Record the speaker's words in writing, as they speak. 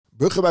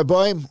Baruch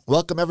Boim,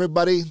 welcome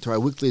everybody to our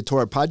weekly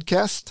Torah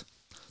podcast.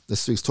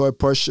 This week's Torah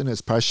portion is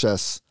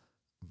Parsha's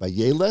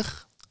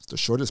Vayeilech. It's the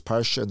shortest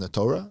Parsha in the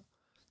Torah.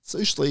 It's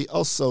usually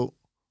also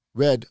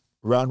read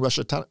around Rosh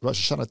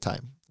Hashanah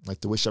time. I'd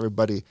like to wish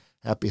everybody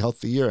a happy,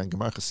 healthy year and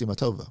Gemar Chasima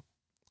Tova.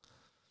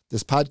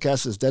 This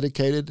podcast is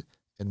dedicated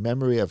in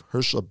memory of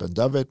Herschel ben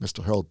David,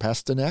 Mr. Harold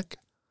Pasternak,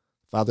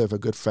 father of a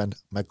good friend,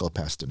 Michael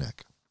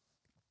Pasternak.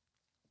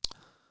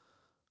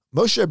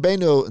 Moshe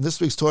Rabbeinu, in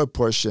this week's Torah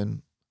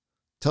portion,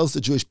 tells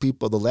the Jewish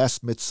people the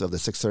last mitzvah of the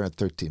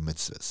 613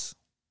 mitzvahs.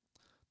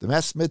 The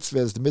last mitzvah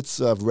is the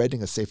mitzvah of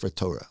writing a Sefer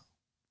Torah.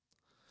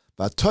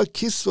 I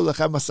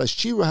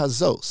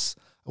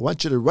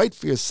want you to write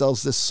for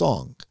yourselves this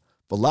song,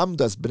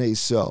 V'lamdas b'nei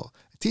Yisrael,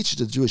 teach it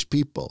to the Jewish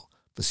people,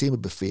 V'sima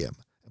b'fiyim,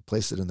 and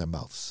place it in their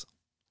mouths.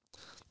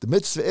 The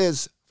mitzvah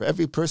is for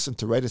every person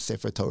to write a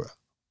Sefer Torah.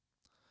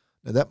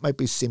 Now that might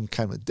seem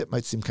kind of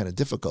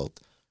difficult.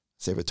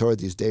 Sefer Torah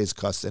these days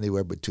costs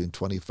anywhere between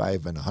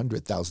 $25,000 and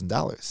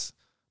 $100,000.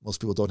 Most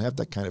people don't have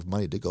that kind of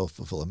money to go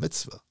fulfill a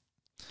mitzvah.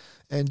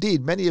 And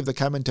indeed, many of the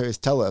commentaries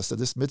tell us that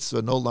this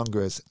mitzvah no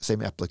longer has the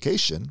same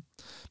application,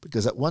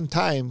 because at one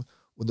time,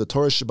 when the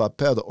Torah Sheba'al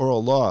Peh, the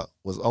oral law,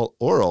 was all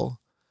oral,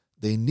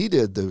 they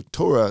needed the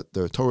Torah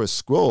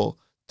scroll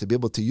to be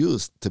able to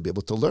use, to be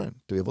able to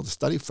learn, to be able to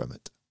study from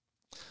it.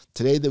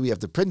 Today that we have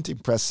the printing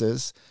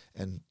presses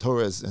and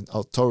Torahs and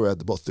Torah,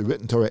 both the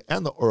written Torah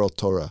and the oral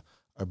Torah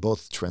are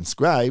both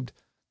transcribed,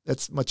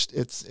 it's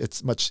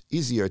much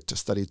easier to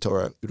study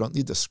Torah. You don't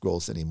need the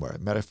scrolls anymore.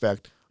 Matter of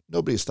fact,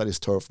 nobody studies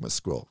Torah from a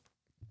scroll.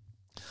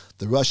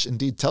 The Rush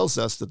indeed tells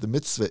us that the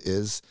mitzvah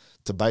is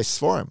to buy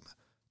Sforim,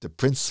 to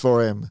print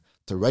Sforim,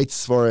 to write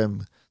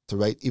Sforim, to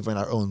write even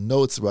our own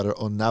notes, write our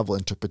own novel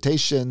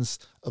interpretations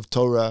of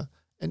Torah,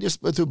 and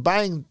just through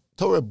buying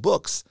Torah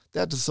books,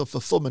 that is a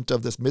fulfillment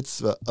of this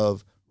mitzvah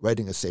of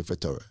writing a Sefer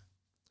Torah.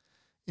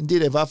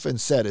 Indeed, I've often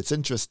said it's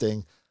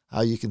interesting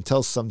how you can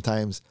tell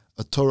sometimes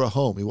a Torah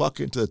home. You walk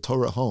into the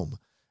Torah home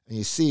and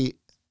you see,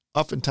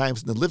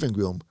 oftentimes in the living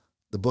room,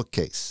 the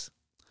bookcase.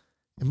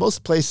 In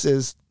most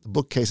places, the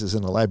bookcase is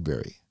in a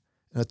library.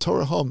 In a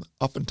Torah home,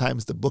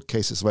 oftentimes the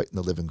bookcase is right in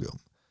the living room,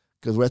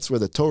 because that's where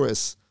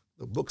the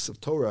books of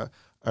Torah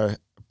are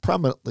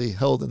prominently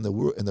held in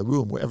the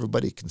room where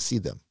everybody can see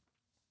them.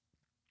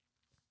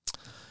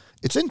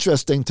 It's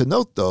interesting to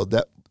note, though,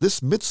 that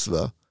this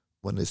mitzvah,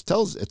 when it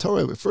tells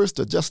Torah, refers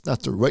to just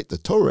not to write the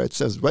Torah, it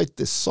says write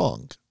this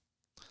song.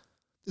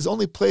 There's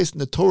only place in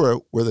the Torah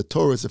where the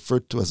Torah is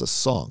referred to as a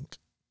song.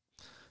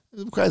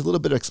 It requires a little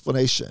bit of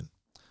explanation.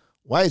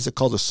 Why is it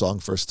called a song,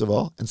 first of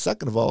all? And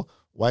second of all,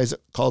 why is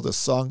it called a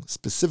song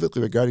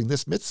specifically regarding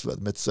this mitzvah,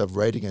 the mitzvah of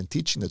writing and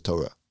teaching the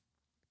Torah?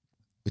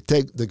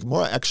 The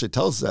Gemara actually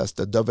tells us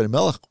that David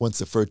Melech once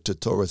referred to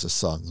Torah as a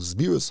song.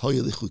 Zmirus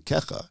hoyelichu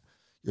kecha.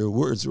 Your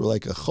words were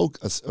like your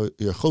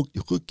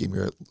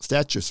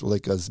statutes were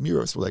like a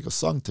zmirus, were like a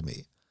song to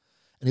me.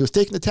 And he was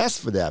taking the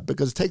task for that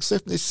because it takes away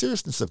from the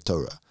seriousness of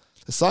Torah.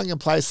 The song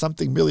implies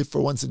something merely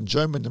for one's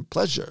enjoyment and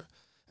pleasure.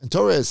 And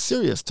Torah is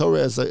serious. Torah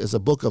is a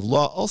book of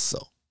law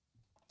also.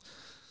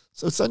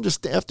 So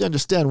you have to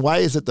understand, why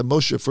is it that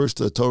Moshe refers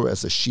to the Torah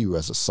as a shir,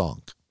 as a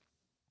song?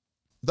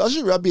 The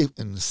Azir Rabbi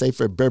in the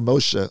Sefer Ber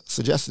Moshe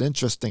suggests an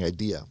interesting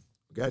idea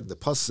regarding the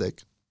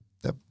pasuk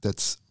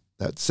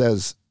that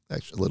says,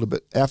 actually a little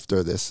bit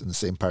after this in the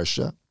same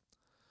Parsha,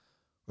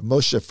 where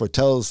Moshe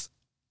foretells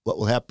what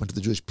will happen to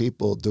the Jewish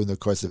people during the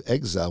course of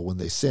exile when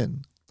they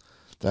sin.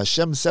 That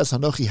Hashem says,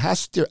 Hanochi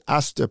hastir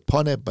aster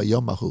pone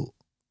bayomahu.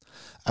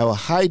 I will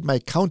hide my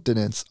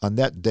countenance on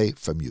that day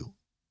from you.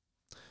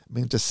 I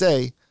mean to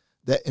say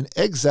that in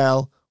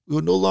exile, we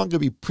will no longer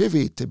be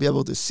privy to be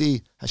able to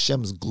see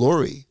Hashem's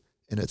glory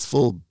in its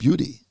full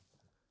beauty.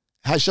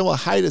 Hashem will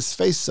hide his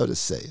face, so to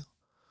say.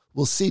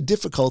 We'll see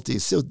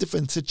difficulties, see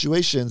different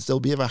situations.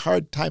 They'll have a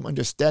hard time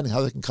understanding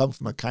how they can come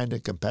from a kind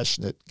and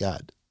compassionate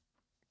God.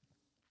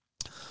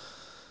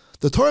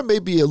 The Torah may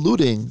be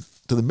alluding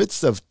to the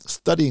midst of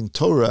studying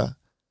Torah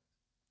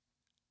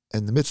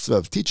and the midst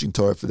of teaching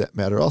Torah, for that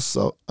matter,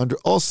 also under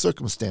all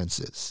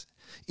circumstances,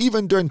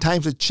 even during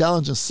times of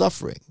challenge and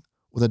suffering,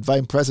 when the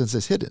divine presence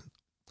is hidden.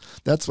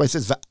 That's why it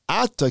says,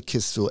 Va'ata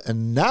kisvu,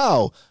 and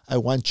now I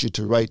want you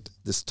to write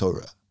this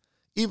Torah.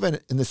 Even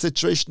in the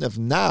situation of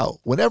now,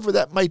 whenever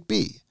that might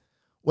be,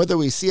 whether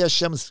we see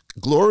Hashem's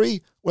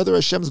glory, whether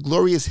Hashem's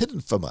glory is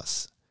hidden from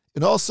us.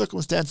 In all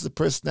circumstances, the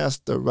person has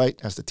to write,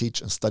 has to teach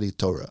and study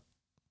Torah.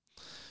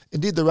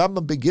 Indeed, the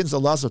Rambam begins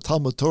the laws of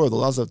Talmud Torah, the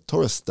laws of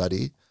Torah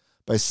study,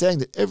 by saying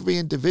that every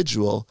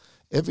individual,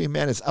 every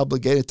man is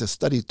obligated to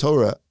study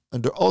Torah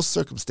under all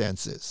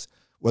circumstances,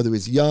 whether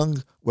he's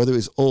young, whether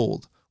he's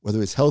old, whether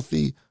he's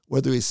healthy,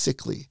 whether he's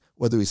sickly,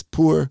 whether he's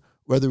poor,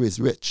 whether he's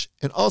rich.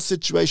 In all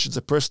situations,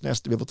 a person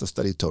has to be able to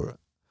study Torah.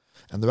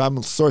 And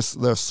the source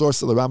of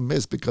the Rambam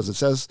is because it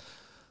says,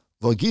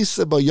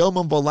 V'gisa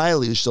b'yomim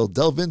v'layli, you shall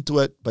delve into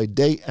it by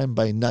day and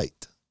by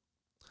night.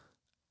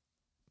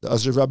 The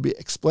Azir Rabbi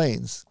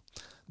explains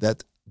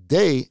that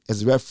day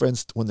is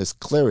referenced when there's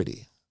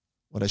clarity,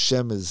 when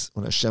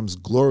Hashem's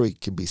glory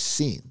can be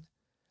seen,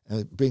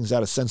 and it brings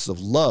out a sense of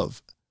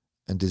love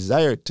and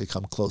desire to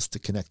come close to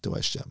connect to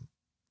Hashem.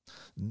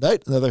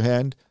 Night, on the other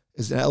hand,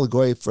 is an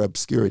allegory for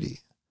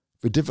obscurity,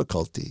 for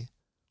difficulty,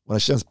 when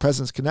Hashem's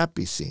presence cannot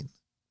be seen.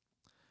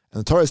 And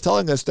the Torah is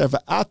telling us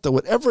that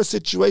whatever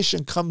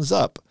situation comes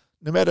up,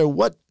 no matter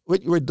what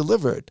you were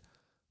delivered,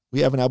 we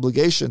have an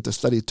obligation to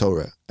study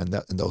Torah in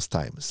those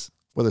times,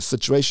 whether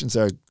situations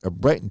are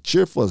bright and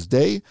cheerful as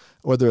day,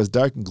 or whether it's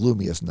dark and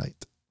gloomy as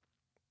night.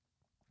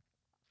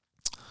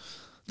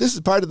 This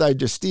is part of the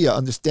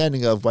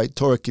understanding of why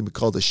Torah can be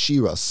called a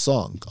shira, a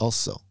song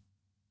also.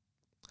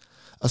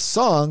 A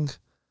song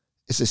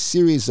is a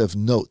series of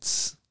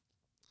notes.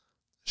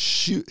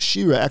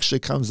 Shira actually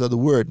comes out of the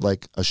word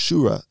like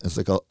ashura, it's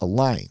like a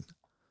line.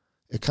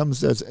 It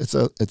comes as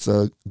it's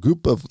a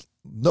group of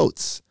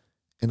notes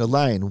in a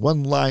line,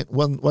 one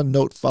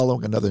note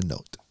following another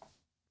note.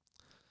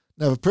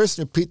 Now, if a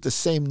person repeats the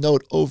same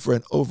note over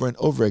and over and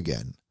over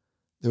again,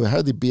 there would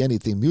hardly be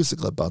anything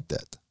musical about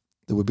that.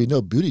 There would be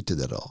no beauty to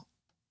that at all.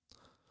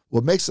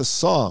 What makes a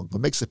song,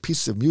 what makes a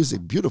piece of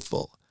music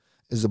beautiful,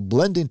 is a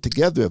blending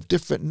together of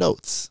different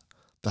notes,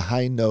 the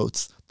high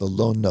notes, the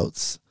low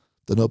notes,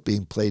 the note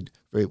being played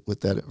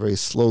very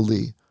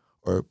slowly,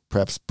 or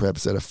perhaps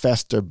at a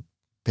faster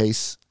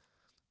pace,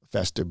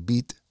 faster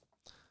beat.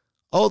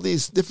 All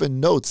these different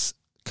notes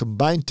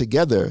combine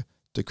together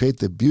to create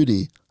the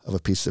beauty of a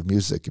piece of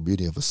music, the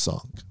beauty of a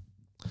song.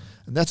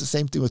 And that's the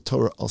same thing with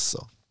Torah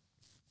also.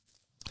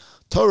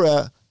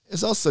 Torah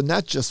is also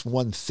not just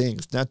one thing.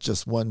 It's not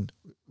just one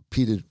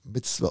repeated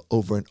mitzvah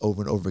over and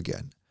over and over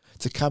again.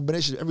 It's a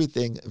combination of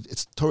everything.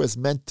 Torah is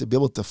meant to be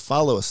able to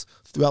follow us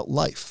throughout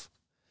life,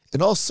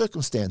 in all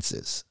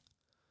circumstances.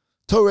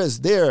 Torah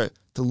is there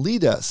to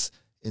lead us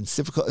in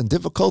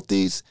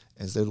difficulties,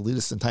 and is there to lead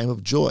us in time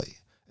of joy,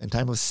 in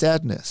time of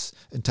sadness,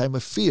 in time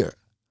of fear.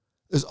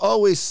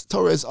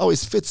 Torah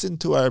always fits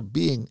into our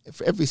being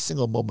for every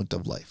single moment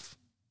of life.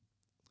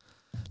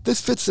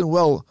 This fits in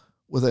well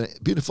with a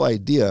beautiful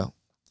idea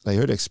I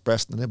heard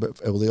expressed in the name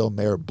of Elio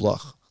Meir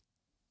Bloch,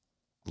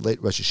 the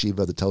late Rosh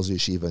Yeshiva, the Telzer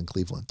Yeshiva in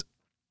Cleveland.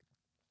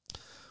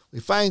 We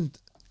find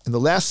in the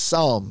last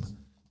psalm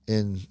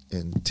in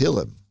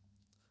Tehillim,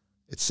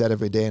 it's said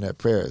every day in our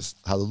prayers,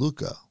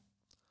 Hallelujah.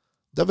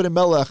 David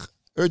HaMelech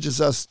urges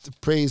us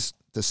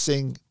to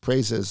sing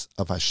praises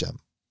of Hashem.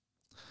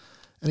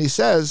 And he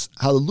says,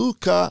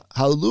 Hallelujah,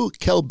 Hallelujah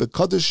kel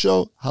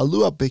bekodesho,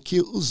 Hallelujah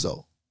bekir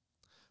uzo.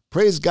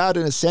 Praise God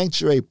in his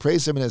sanctuary,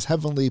 praise him in his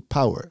heavenly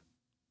power.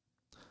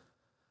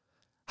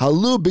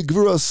 Hallelujah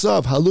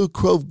begvurosav, Hallelujah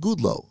krov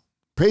gudlo.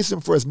 Praise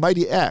him for his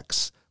mighty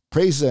acts.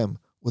 Praise him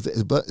with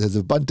his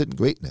abundant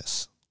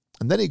greatness.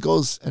 And then he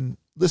goes and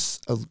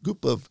lists a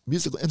group of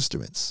musical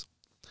instruments.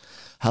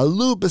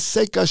 Hallelujah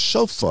beseka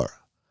shofar,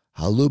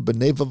 Hallelujah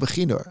beneva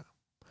v'chinor.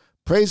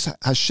 Praise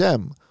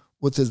Hashem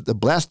with the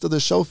blast of the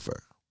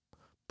shofar.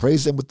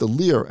 Praise him with the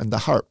lyre and the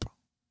harp.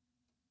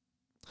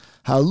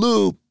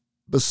 Hallelujah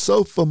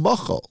besofa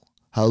mochel,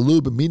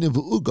 Hallelujah b'minim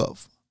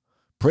v'ugov.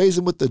 Praise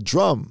him with the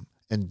drum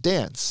and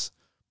dance.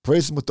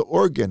 Praise him with the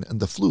organ and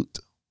the flute.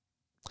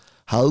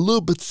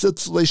 Hallelujah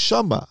b'tzitzlei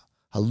shama,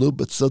 Hallelujah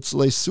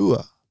b'tzitzlei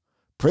sua.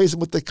 Praise him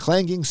with the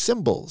clanging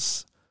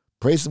cymbals.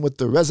 Praise him with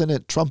the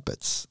resonant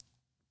trumpets.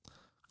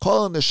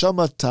 Kol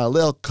neshama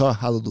ta'alel ka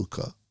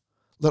hallelujah.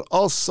 Let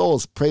all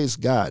souls praise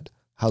God.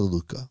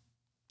 Hallelujah.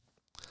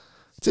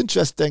 It's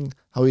interesting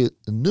how he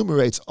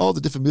enumerates all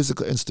the different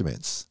musical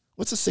instruments.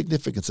 What's the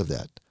significance of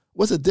that?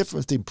 What's the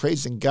difference between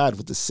praising God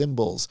with the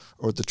cymbals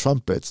or with the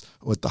trumpets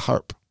or with the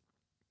harp?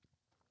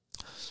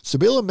 So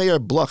Elio Meir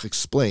Bloch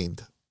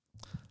explained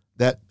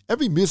that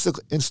every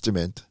musical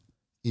instrument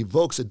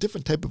evokes a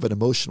different type of an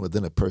emotion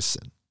within a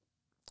person.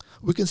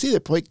 We can see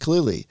that quite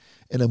clearly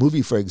in a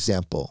movie, for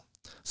example.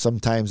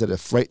 Sometimes at a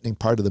frightening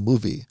part of the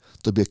movie,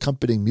 there'll be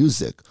accompanying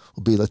music.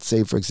 Will be, let's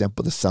say, for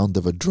example, the sound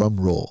of a drum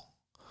roll.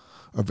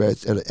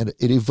 And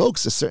it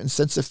evokes a certain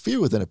sense of fear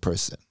within a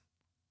person.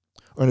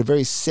 Or in a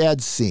very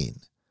sad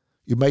scene,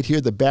 you might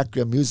hear the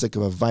background music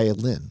of a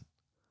violin.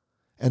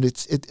 And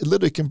it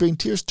literally can bring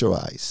tears to our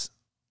eyes.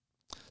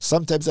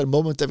 Sometimes at a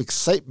moment of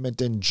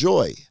excitement and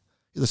joy,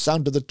 the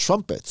sound of the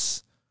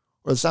trumpets,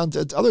 or the sound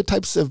of other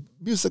types of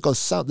musical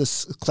sound,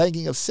 the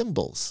clanging of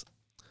cymbals.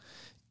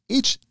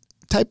 Each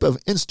type of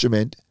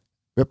instrument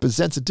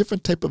represents a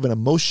different type of an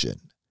emotion,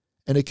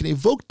 and it can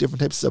evoke different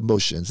types of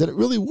emotions, and it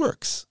really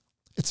works.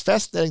 It's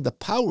fascinating, the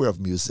power of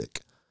music.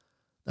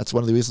 That's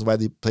one of the reasons why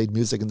they played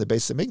music in the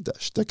Beis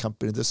HaMikdash, to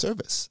accompany the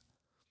service.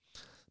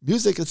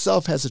 Music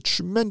itself has a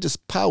tremendous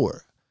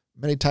power.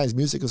 Many times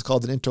music is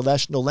called an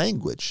international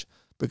language,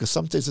 because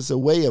sometimes it's a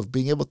way of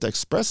being able to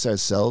express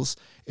ourselves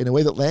in a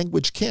way that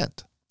language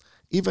can't.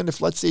 Even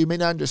if, let's say, you may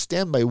not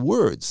understand my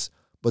words,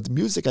 but the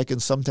music I can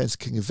sometimes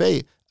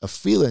convey a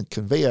feeling,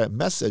 convey a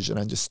message, an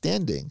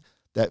understanding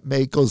that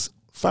goes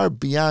far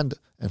beyond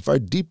and far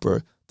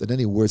deeper than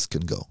any words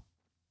can go.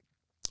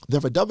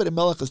 Therefore, David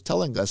HaMelech is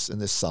telling us in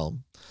this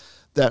psalm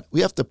that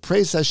we have to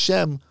praise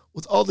Hashem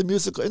with all the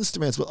musical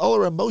instruments, with all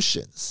our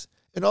emotions,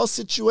 in all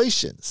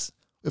situations.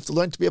 We have to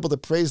learn to be able to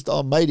praise the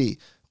Almighty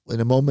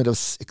in a moment of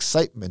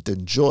excitement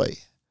and joy,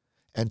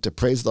 and to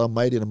praise the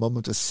Almighty in a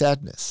moment of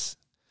sadness,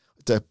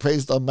 to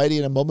praise the Almighty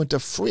in a moment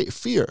of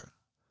fear,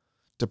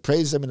 to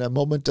praise Him in a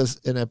moment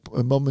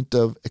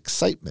of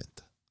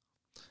excitement.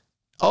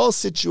 All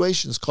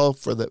situations call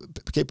for the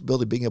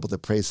capability of being able to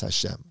praise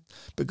Hashem,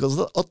 because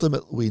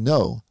ultimately we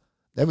know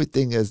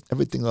everything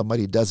the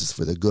Almighty does is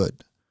for the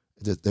good.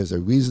 There's a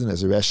reason,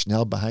 there's a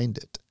rationale behind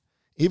it.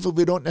 Even if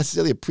we don't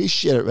necessarily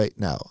appreciate it right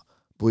now,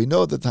 but we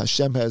know that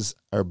Hashem has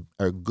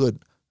our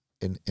good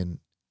in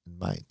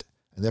mind.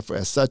 And therefore,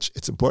 as such,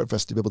 it's important for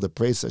us to be able to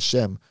praise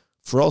Hashem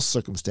for all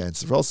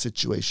circumstances, for all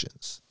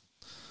situations.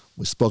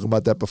 We've spoken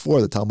about that before.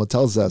 The Talmud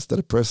tells us that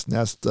a person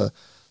has to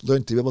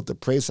learn to be able to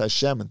praise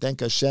Hashem and thank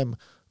Hashem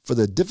for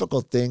the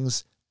difficult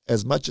things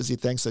as much as he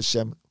thanks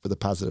Hashem for the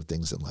positive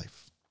things in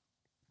life.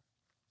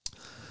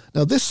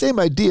 Now, this same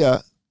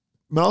idea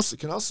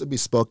can also be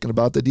spoken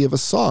about, the idea of a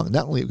song,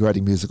 not only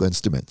regarding musical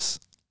instruments.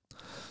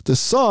 The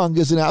song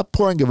is an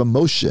outpouring of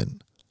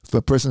emotion from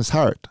a person's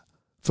heart.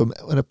 From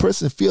when a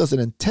person feels an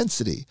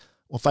intensity,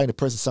 we'll find a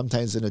person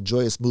sometimes in a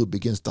joyous mood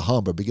begins to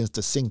hum or begins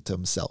to sing to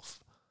himself.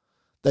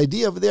 The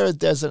idea of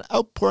there's an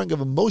outpouring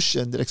of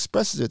emotion that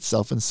expresses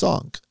itself in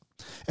song.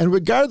 And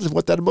regardless of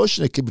what that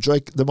emotion,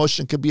 the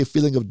emotion could be a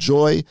feeling of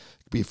joy, it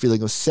could be a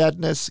feeling of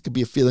sadness, it could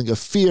be a feeling of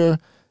fear.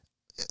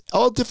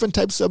 All different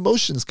types of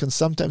emotions can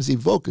sometimes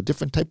evoke a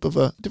different type of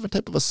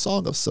a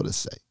song, so to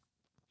say.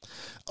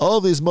 All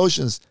of these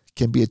emotions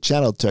can be a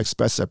channel to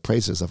express our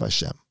praises of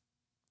Hashem.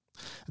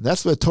 And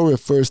that's why the Torah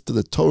refers to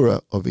the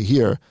Torah over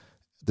here,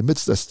 the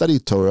mitzvah study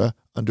Torah,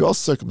 under all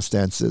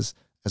circumstances,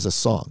 as a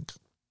song.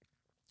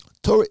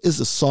 Torah is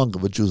a song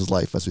of a Jew's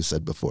life, as we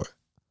said before.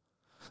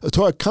 The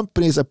Torah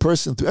accompanies a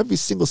person through every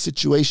single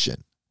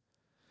situation.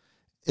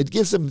 It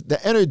gives them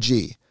the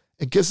energy,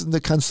 it gives them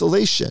the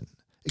consolation,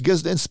 it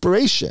gives them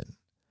inspiration,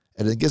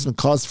 and it gives them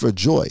cause for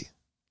joy.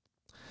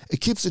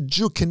 It keeps a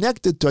Jew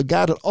connected to a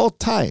God at all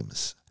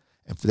times,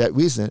 and for that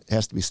reason, it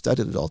has to be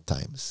studied at all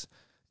times.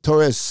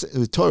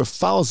 The Torah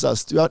follows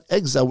us throughout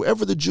exile.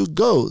 Wherever the Jew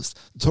goes,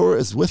 the Torah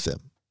is with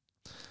him.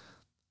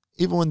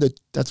 Even when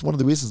that's one of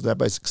the reasons the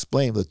rabbis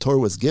explain the Torah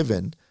was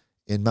given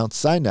in Mount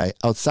Sinai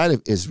outside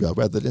of Israel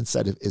rather than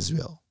inside of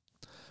Israel.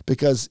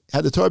 Because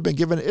had the Torah been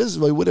given to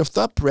Israel, we would have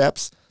thought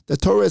perhaps the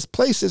Torah's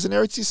place is in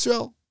Eretz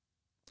Yisrael.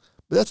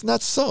 But that's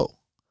not so.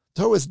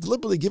 The Torah was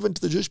deliberately given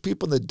to the Jewish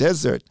people in the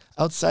desert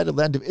outside of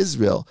the land of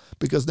Israel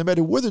because no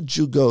matter where the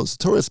Jew goes,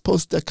 the Torah is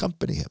supposed to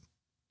accompany him.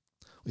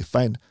 We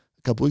find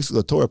a couple weeks ago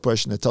a Torah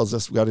portion that tells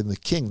us regarding the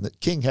king, that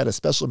king had a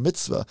special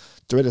mitzvah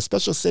to write a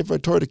special sefer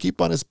Torah to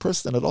keep on his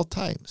person at all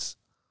times.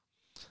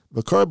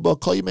 You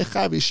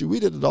should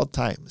read it at all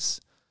times.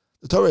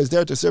 The Torah is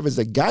there to serve as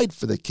a guide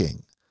for the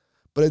king.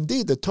 But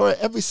indeed, the Torah,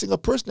 every single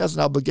person has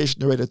an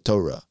obligation to read a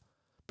Torah.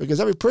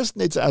 Because every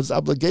person has an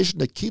obligation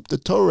to keep the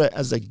Torah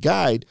as a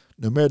guide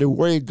no matter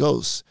where he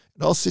goes,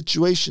 in all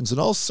situations, in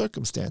all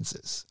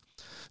circumstances.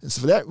 And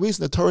so for that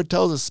reason, the Torah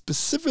tells us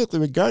specifically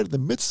regarding the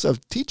mitzvah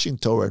of teaching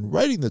Torah and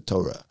writing the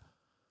Torah,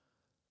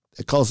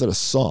 it calls it a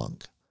song.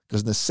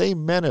 Because in the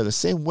same manner, the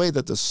same way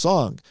that the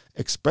song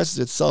expresses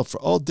itself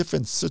for all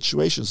different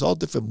situations, all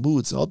different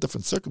moods, and all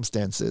different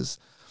circumstances,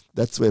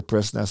 that's the way a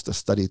person has to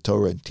study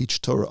Torah and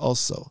teach Torah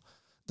also.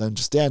 To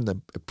understand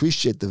and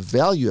appreciate the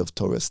value of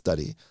Torah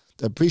study,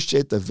 to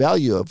appreciate the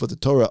value of what the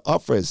Torah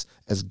offers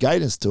as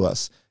guidance to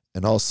us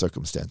in all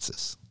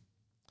circumstances.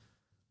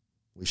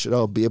 We should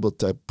all be able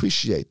to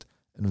appreciate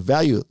and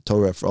value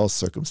Torah for all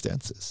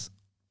circumstances.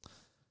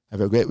 Have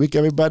a great week,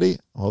 everybody.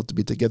 I hope to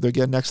be together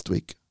again next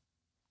week.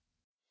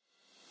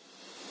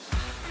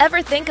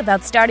 Ever think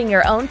about starting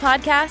your own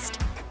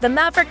podcast? The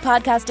Maverick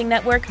Podcasting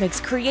Network makes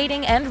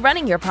creating and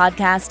running your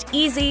podcast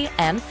easy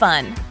and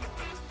fun.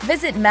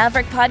 Visit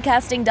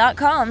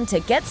maverickpodcasting.com to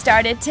get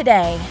started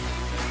today.